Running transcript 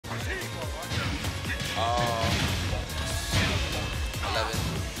11.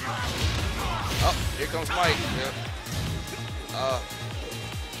 Oh, here comes Mike. Yep.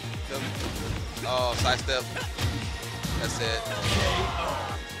 Oh, sidestep. That's it.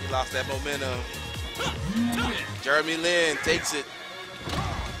 He lost that momentum. Jeremy Lin takes it.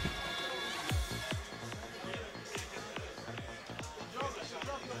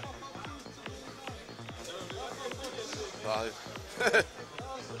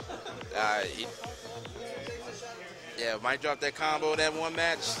 Yeah, Mike dropped that combo that one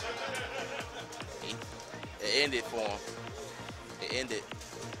match. It ended for him. It ended.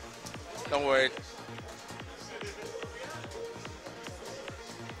 Don't worry.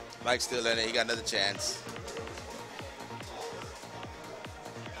 Mike's still in it. He got another chance.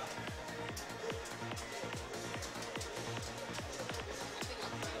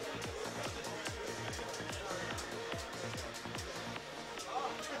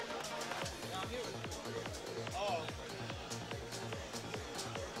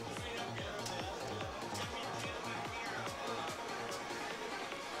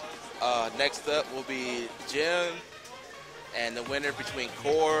 Next up will be Jim and the winner between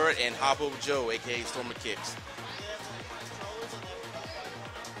Core and Hop Over Joe, aka Stormer Kicks.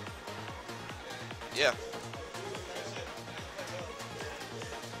 Yeah.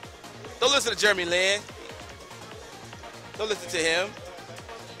 Don't listen to Jeremy Lin. Don't listen to him.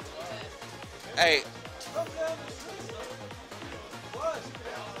 Hey.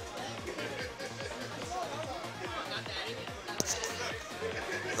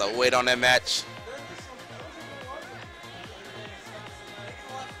 So wait on that match.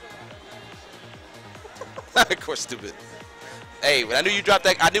 Of course, stupid. Hey, when I knew you dropped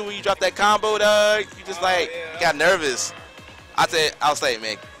that, I knew when you dropped that combo, dog. You just got nervous. I was saying,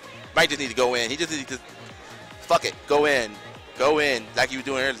 man, Mike just need to go in. He just need to, fuck it, go in, like you were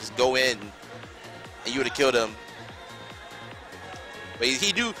doing earlier. Just go in, and you would have killed him. But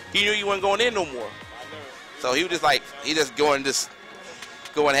he knew you weren't going in no more. So he was just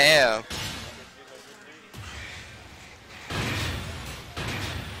going ham.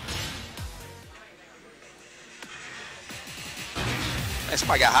 Man,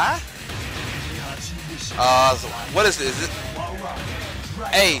 somebody got high? So what is this? Is it?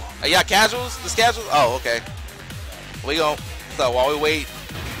 Hey, are y'all casuals? This casuals? Oh, okay. So while we wait,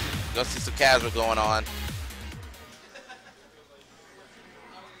 we're gonna see some casual going on.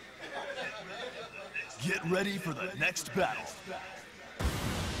 Get ready for the next battle.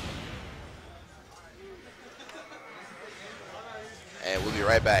 And we'll be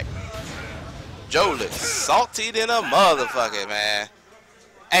right back. Joe looks salty than a motherfucker, man.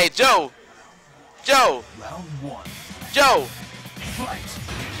 Hey, Joe. Round one. Joe. Fight.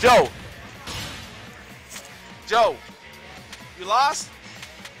 Joe. You lost?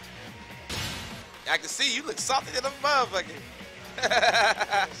 I can see you look salty than a motherfucker.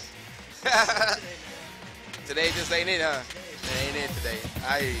 Today just ain't it, huh? It ain't it today.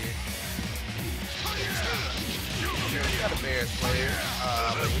 I hear you. You got a Bears player,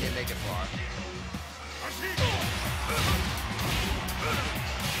 but he didn't make it far.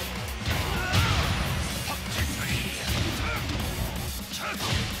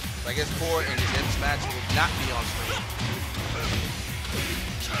 I guess Core and Jim's match will not be on screen.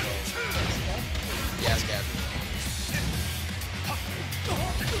 Yeah, it's casual.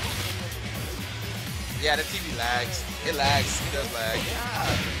 Yeah, the TV lags. It lags. It does lag.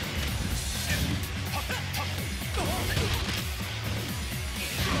 Yeah.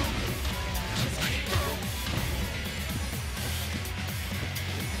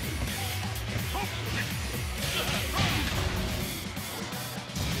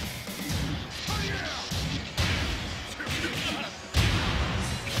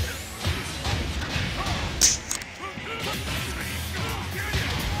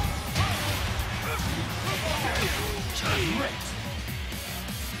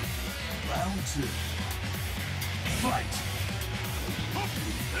 Round two. Fight.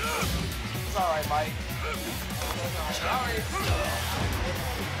 It's alright, Mike.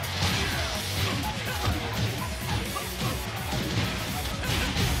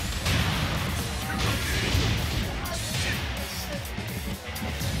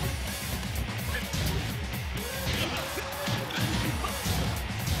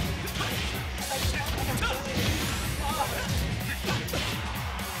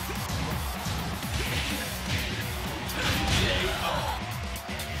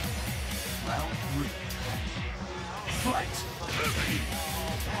 Round three. Fight.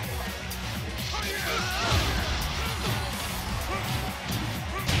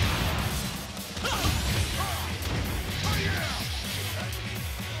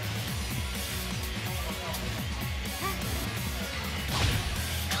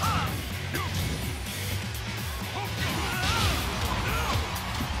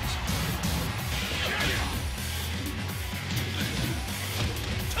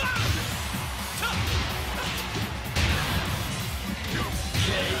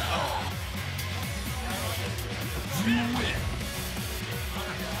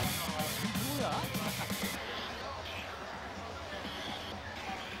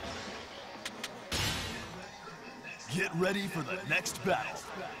 Get ready for the next battle.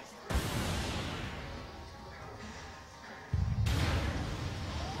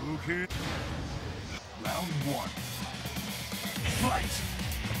 Okay. Round 1. Fight!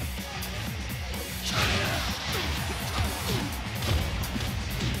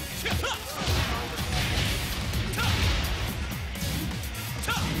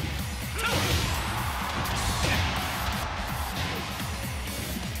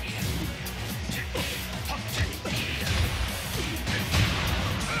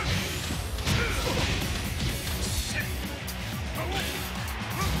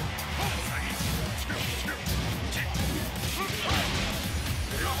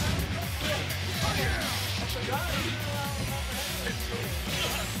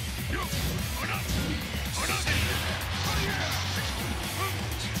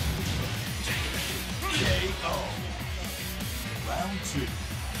 Round 2.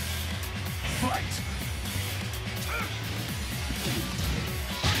 Fight!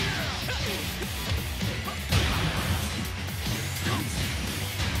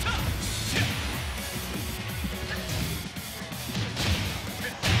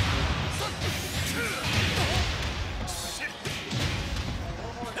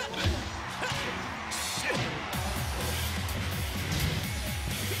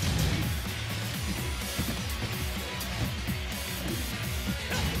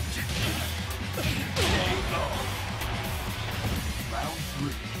 Round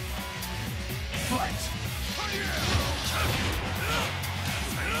 3. Fight!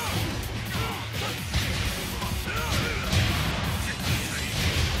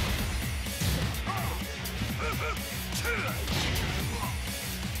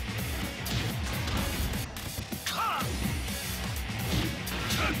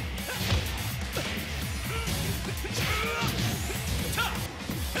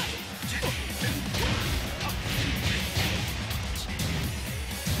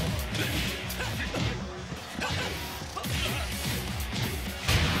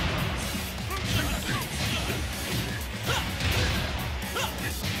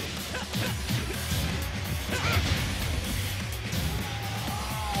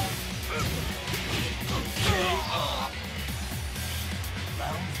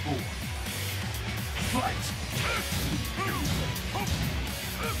 Round 4. Fight!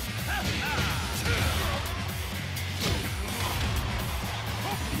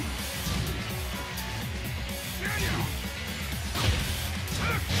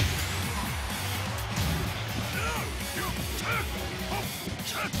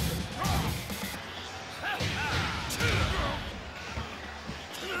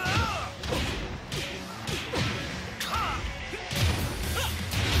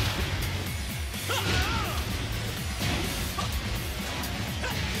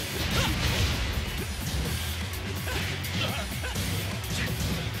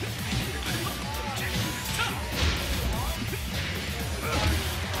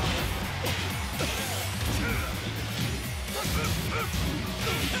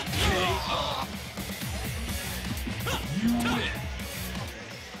 You win.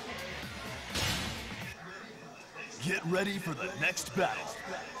 Get ready for the next battle.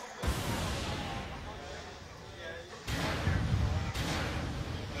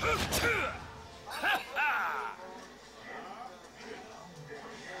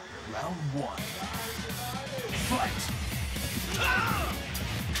 Round 1. Fight!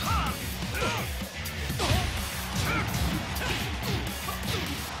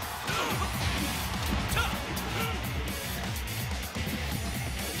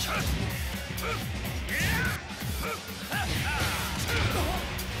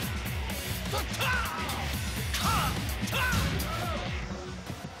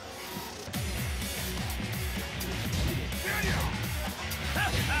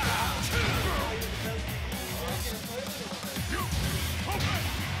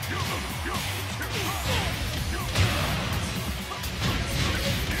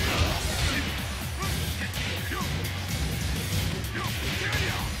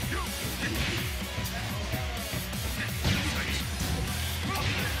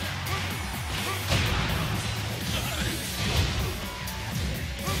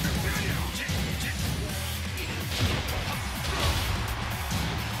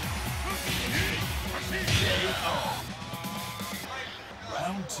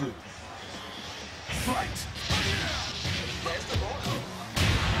 Round 2. Fight!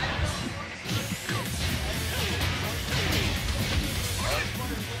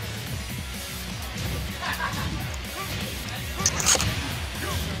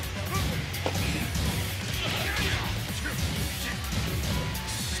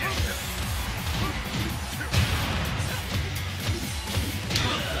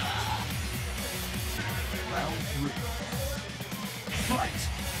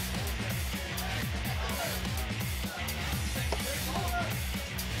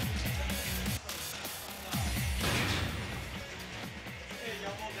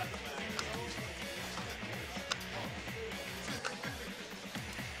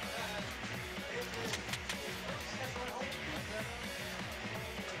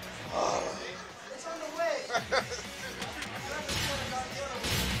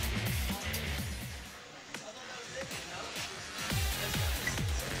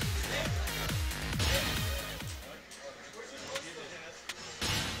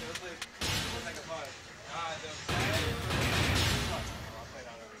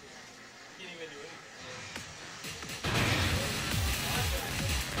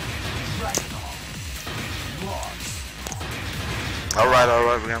 All right.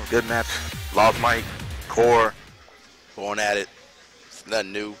 We're gonna have a good match. Lost Mike, Core. Going at it. It's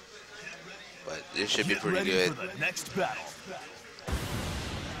nothing new, but it should be pretty ready good. for the next battle.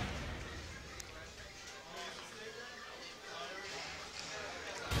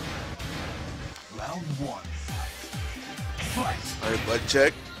 Round 1. Fight. All right, butt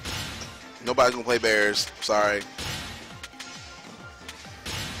check. Nobody's gonna play Bears. Sorry.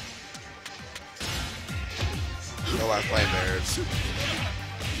 Nobody's playing Bears.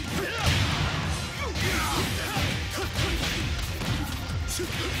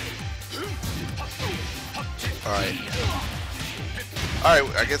 All right.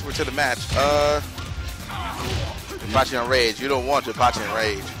 I guess we're to the match. Apache on Rage. You don't want Apache on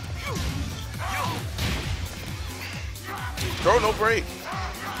Rage. Throw no break.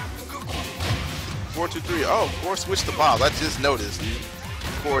 4-2-3. Oh, 4 switched to Bob. I just noticed.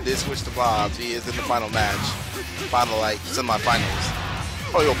 4 did switch to Bob. He is in the final match. Final, like, semifinals.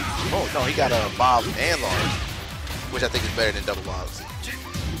 Oh, no, he got a Bob and Lars, which I think is better than double Bobs.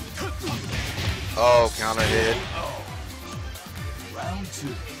 Oh, counter hit. Round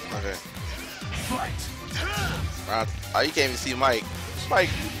 2. Okay. Fight. Oh, you can't even see Mike. Mike.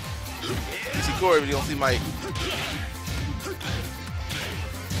 You see Corey, but you don't see Mike.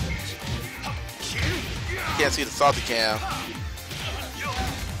 You can't see the salty cam.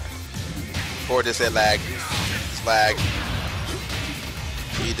 Corey just said lag. It's lag.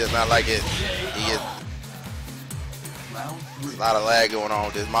 He does not like it. He is. There's a lot of lag going on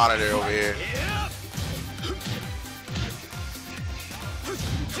with this monitor over here.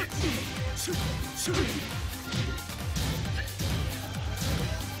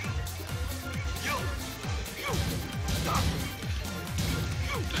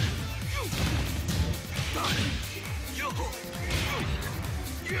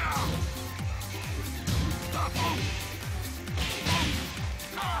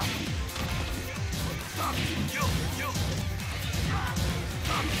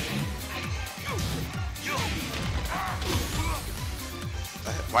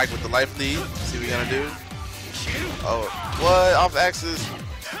 Mike with the life lead. See what we're gonna do. Oh, what? Off axis.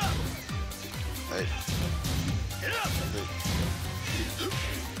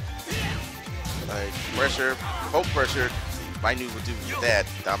 Like pressure, poke pressure. Mike knew would do that.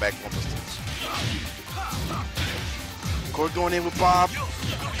 Down back 1+2. Cord going in with Bob.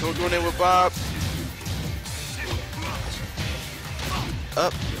 Cord going in with Bob.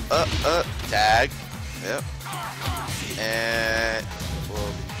 Up. Tag. Yep. And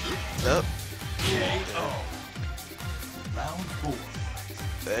up. Round 4.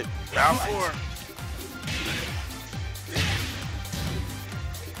 Okay. Round 4.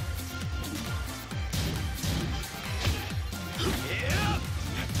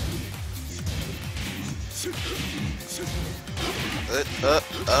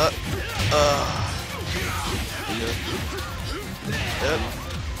 Yep.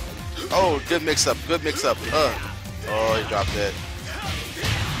 Oh, good mix up. Good mix up. Oh, he dropped it.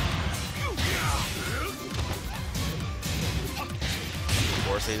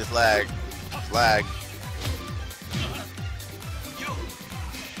 Forcing this lag. Lag.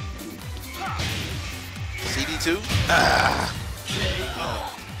 CD2.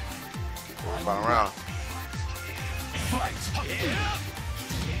 Final round.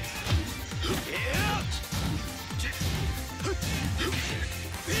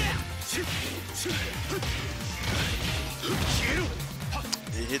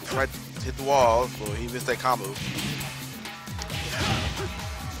 He hit the wall, so he missed that combo.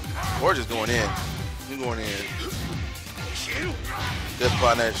 Or just going in. He's going in. Good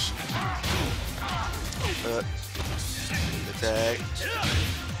punish. Attack.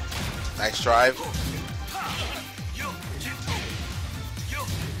 Nice drive.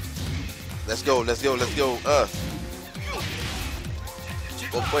 Let's go.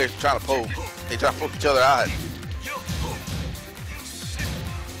 Both players trying to poke. They trying to poke each other out.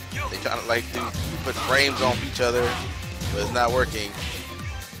 They trying to like put frames on each other, but it's not working.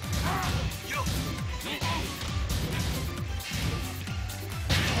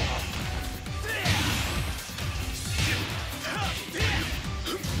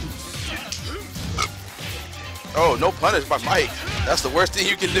 Oh, no punish by Mike. That's the worst thing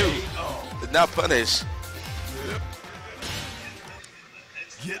you can do. Is not punish.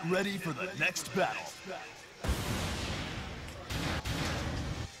 Get ready for the next battle.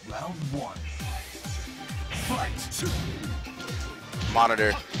 Round 1. Fight.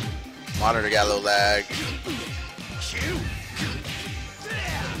 Monitor got a little lag.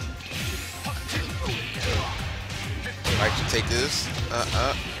 Mike should take this.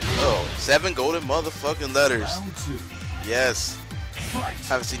 Oh, 7 golden motherfucking letters. Round 2. Yes.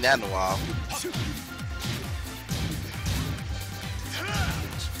 Haven't seen that in a while.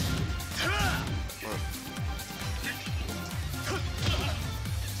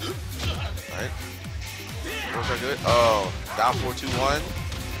 Alright. Those are good. Oh, down 4-2-1.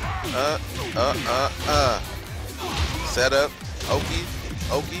 Set up. Oki.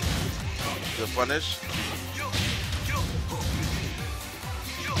 Good punish.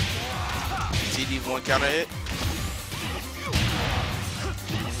 CD1 counter hit.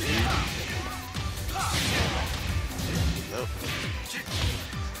 Nope.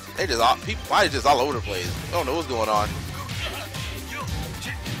 They just all people. Why just all over the place? I don't know what's going on.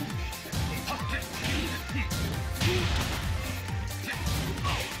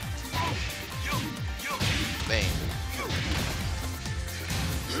 Dang.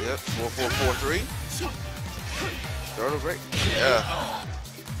 Yep. 4-4-4-3. Throw the break. Yeah.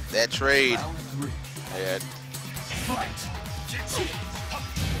 That trade. Yeah.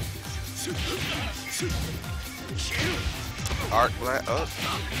 Arc black up.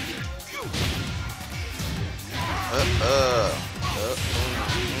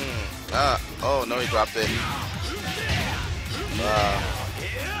 Oh no, he dropped it.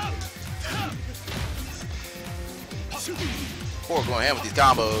 Poor going ham with these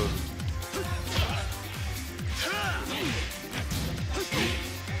combos.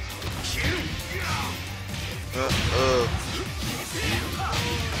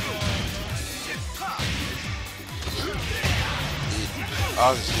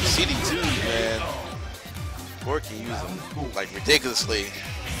 Oh, CD2, man. Core can use them like ridiculously.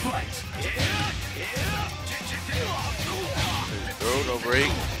 Throw, no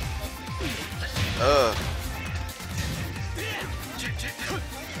break.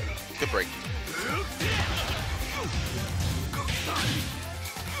 Good break.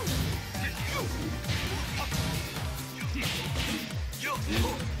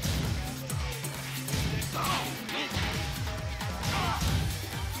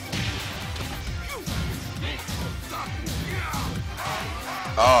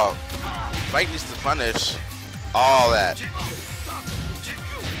 Oh, Mike needs to punish all that.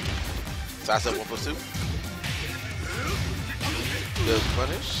 So I said 1+2. Good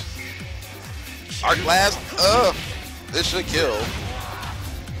punish. Arc blast. This should kill.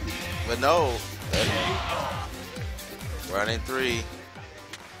 But no. Running 3.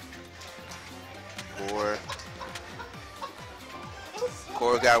 4.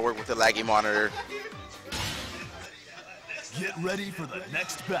 Core got to work with the laggy monitor. Get ready for the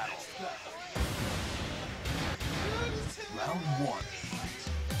next battle. Round 1.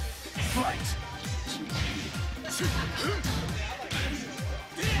 Fight.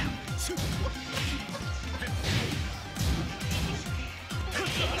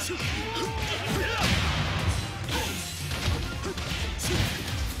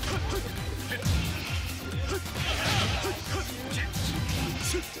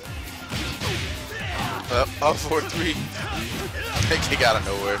 Up 4-3. Kick out of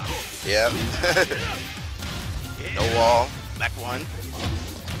nowhere. Yeah. No wall. Back 1.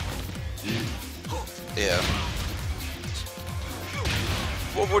 Yeah.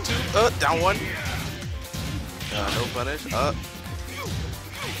 4-4-2. Down 1. No punish.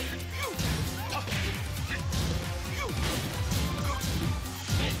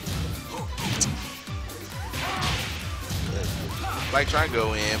 Like trying to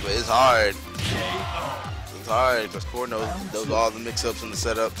go in, but it's hard. It's hard because Core knows all the mix-ups and the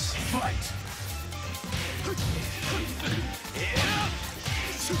setups.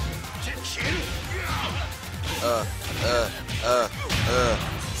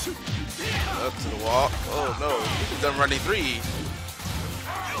 Up to the wall. Oh no, he's done running 3.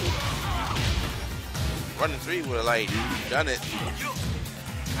 Running 3 would have like done it.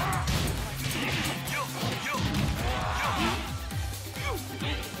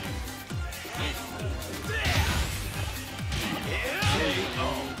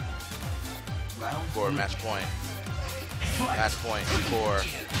 For match point. Match point for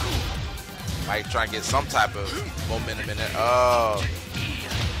Mike trying to get some type of momentum in it. Oh.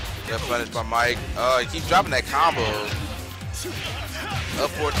 Good punish by Mike. Oh, he keeps dropping that combo. Up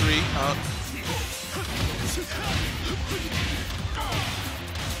 4-3.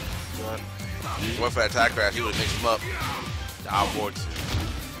 Went for that attack crash, he would have mixed him up. Down 4-2.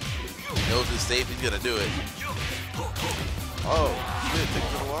 He knows he's safe, he's gonna do it. Oh, shit, take it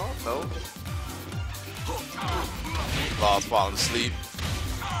to the wall? No. Law's falling asleep.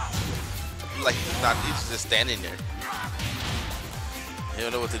 Like he's just standing there. He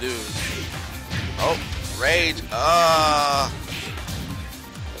don't know what to do. Oh, rage.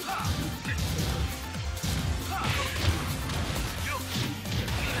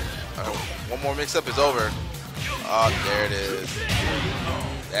 One more mix-up is over. Oh, there it is.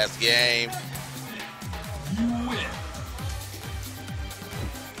 That's game. You win.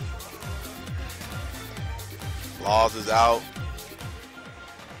 Laws is out.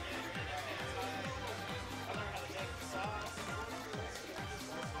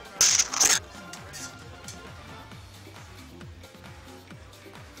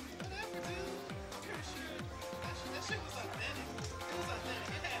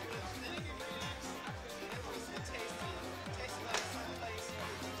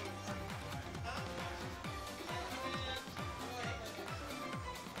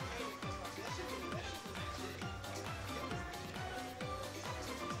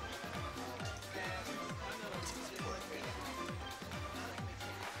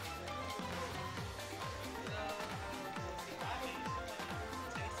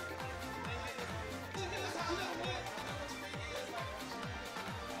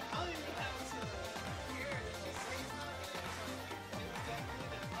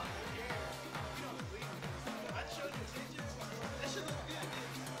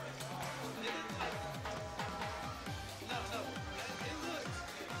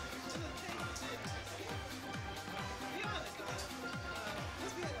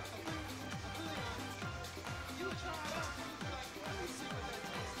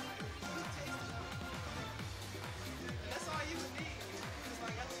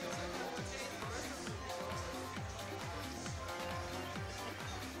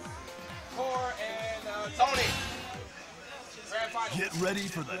 Tony. Get ready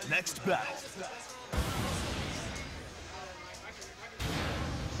for the next battle.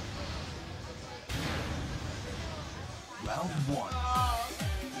 Round one.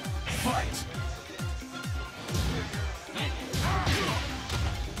 Fight.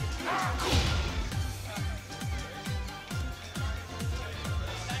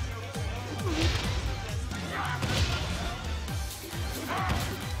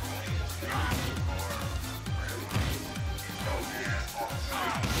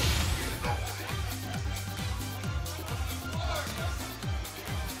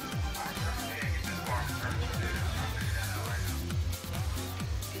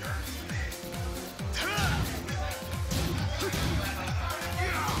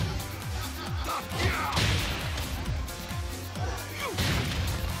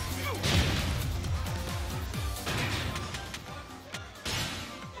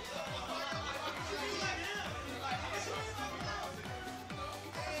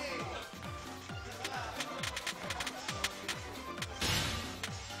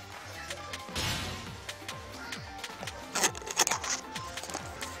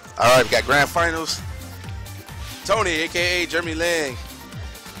 All right, we got grand finals. Tony, aka Jeremy Ling.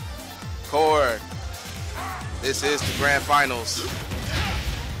 Core. This is the grand finals.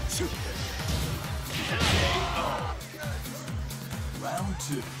 Round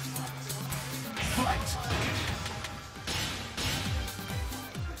two. Fight.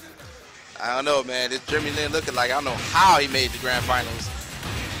 I don't know, man. This Jeremy Lin looking like I don't know how he made the grand finals.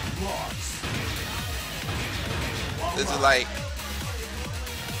 This is like,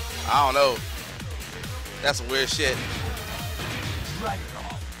 I don't know. That's some weird shit.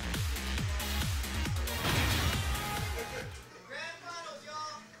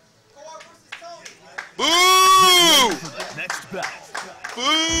 Boo! Next battle. Boo!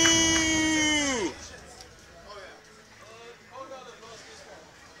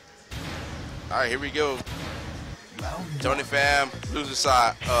 All right, here we go. Tony fam, loser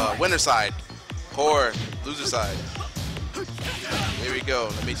side, winner side. Core, loser side. Here we go.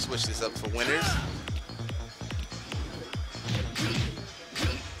 Let me switch this up for winners.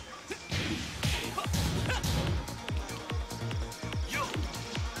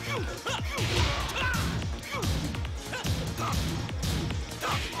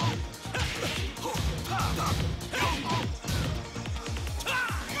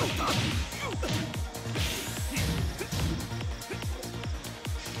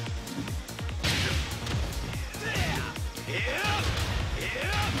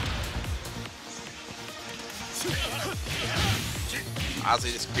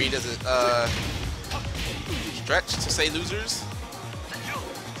 Obviously, the screen doesn't stretch to say losers.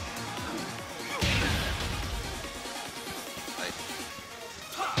 Like,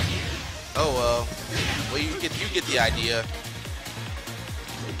 oh well. Well, you get the idea.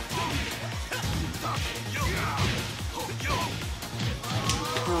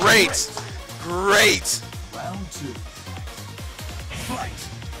 Great, great. Round two. Fight.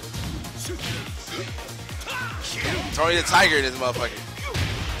 Tony the Tiger in this motherfucker.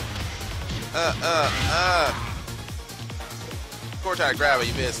 Core tried to grab it,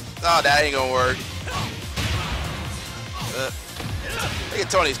 you missed. Oh, that ain't gonna work. Look at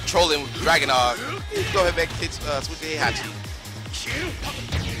Tony's trolling Dragon Dog. Go ahead, back to switch the Heihachi.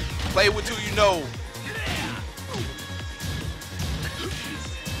 Play with who you know.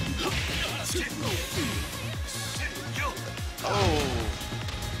 Oh.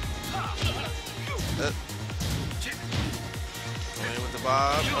 Going in with the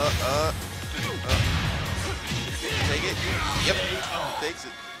bob. Take it. Yep. Takes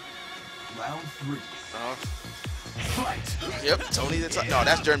it. Round 3. Fight. Yep. Tony the Tiger. No,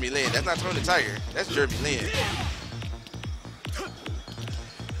 that's Jeremy Lin. That's not Tony the Tiger. That's Jeremy Lin.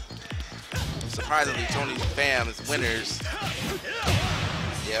 Surprisingly, Tony's fam is winners.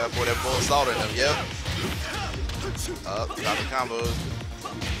 Yeah, boy, that bull slaughtered them. Yep. Up, got the combos.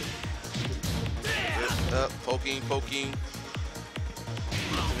 Up, poking.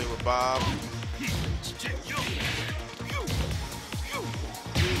 Hit with Bob.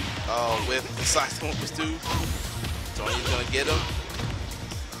 Oh, with the side one was 2. Tony's gonna get him.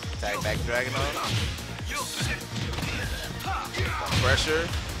 Tag back Dragon on. Pressure.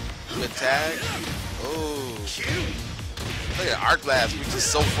 Good tag. Oh. Look at Arc Blast, which is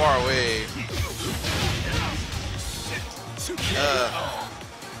so far away.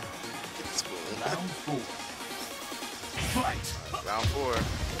 Round 4. Fight. Round 4.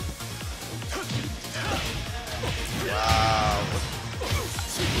 Wow.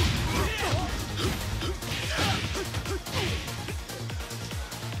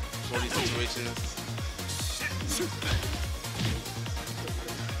 40 situations.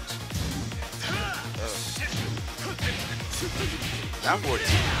 Round 14.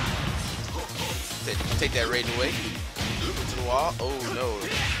 Take that rating away. To the wall. Oh no.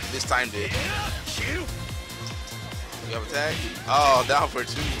 Mistimed it. You have a tag? Oh, down for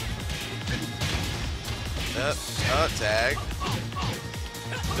 2. Tag.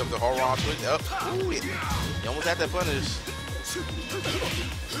 Pick up the whole round switch. Up. Ooh, you almost had that punish.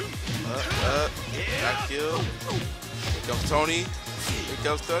 Back kill. Here comes Tony.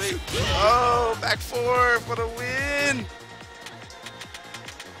 Oh, back 4 for the win.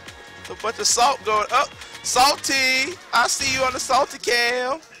 A bunch of salt going up. Salty, I see you on the salty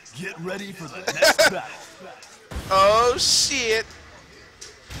cam. Get ready for the next battle. Oh shit.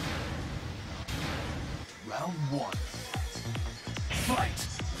 Round 1. Fight.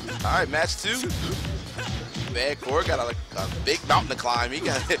 All right, match 2. Bad Core got a big mountain to climb. He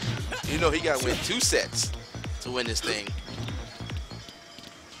got, he got to win 2 sets to win this thing.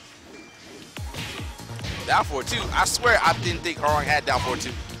 Down 4-2. I swear I didn't think Harong had down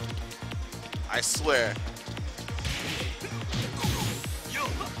 4-2. I swear.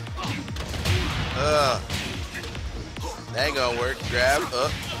 That ain't gonna work. Grab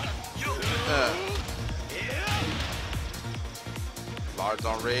up. Lars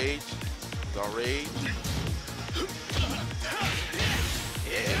on rage.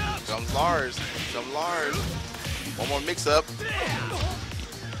 Yeah, comes Lars. One more mix up.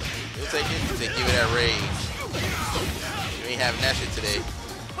 He'll take it. He'll give it that rage. You ain't having that shit today.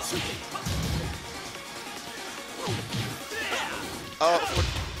 Oh,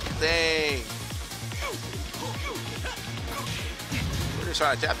 dang. We're just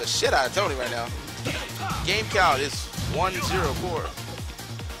trying to jab the shit out of Tony right now. Game count is 1-0 Core.